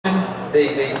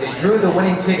they drew the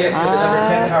winning ticket for the number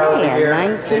 10 car over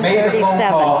here. They made the phone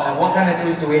call, and what kind of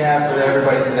news do we have for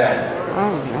everybody today?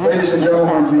 Ladies and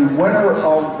gentlemen, the winner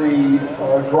of the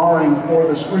drawing for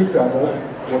the Street Devil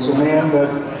was a man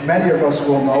that many of us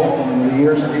will know from the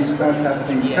years that he spent at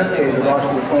the pit gate at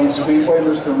Oxford Plains Speedway,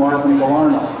 Mr. Marvin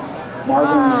Galarno.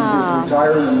 Marvin is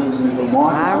retired and lives in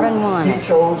Vermont. He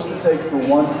chose to take the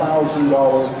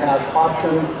 $1,000 cash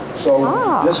option, so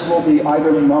this will be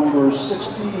item number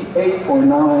 68 or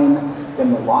 9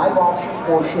 in the live auction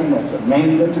portion of the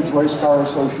main Vintage Race Car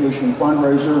Association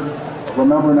fundraiser.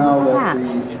 Remember now that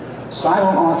the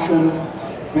silent auction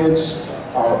bids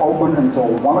are open until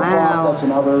 1 o'clock. That's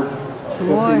another 50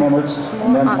 minutes.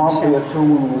 And then promptly at 2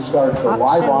 we will start the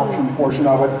live auction portion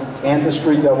of it, and the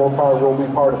Street Devil car will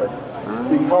be part of it.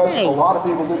 Because a lot of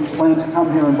people didn't plan to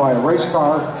come here and buy a race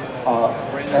car,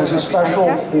 as a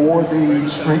special for the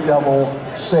Street Devil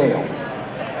sale.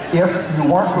 If you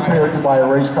weren't prepared to buy a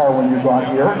race car when you got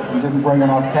here and didn't bring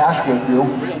enough cash with you,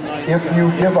 if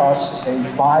you give us a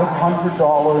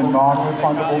 $500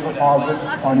 non-refundable deposit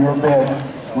on your bid,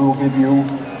 we will give you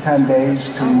 10 days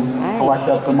to collect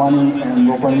up the money, and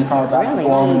we'll bring the car back to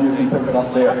Torment and you can pick it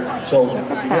up there. So you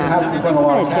don't have to bring a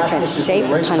lot of cash with you.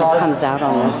 The race car comes out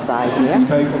on this side here. You can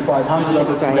pay for $500 of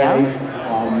it today.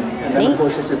 And then, of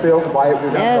course, if you fail to buy it,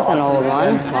 there's an old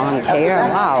one, long hair.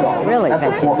 Wow, really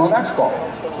vintage.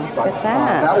 Look at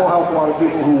that. That will help a lot of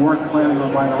people who weren't planning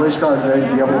on buying a race car today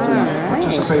to be able to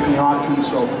participate in the auction.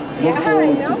 So look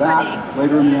forward to that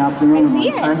later in the afternoon. And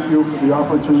thank you for the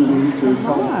opportunity to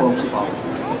tell the folks about it.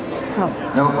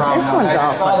 No problem. This one's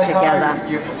all put together.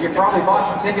 You probably bought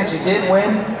some tickets. You did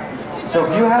win. So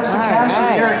if you have some cash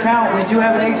in your account, we do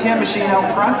have an ATM machine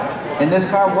out front, and this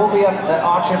car will be up at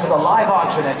auction for the live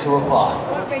auction at 2 o'clock.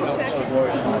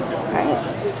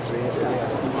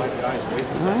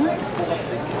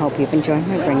 Hope you've enjoyed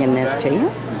me bringing this to you.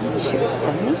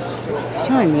 Shoot,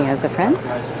 Join me as a friend,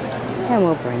 and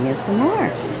we'll bring you some more.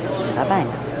 Bye-bye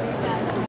now.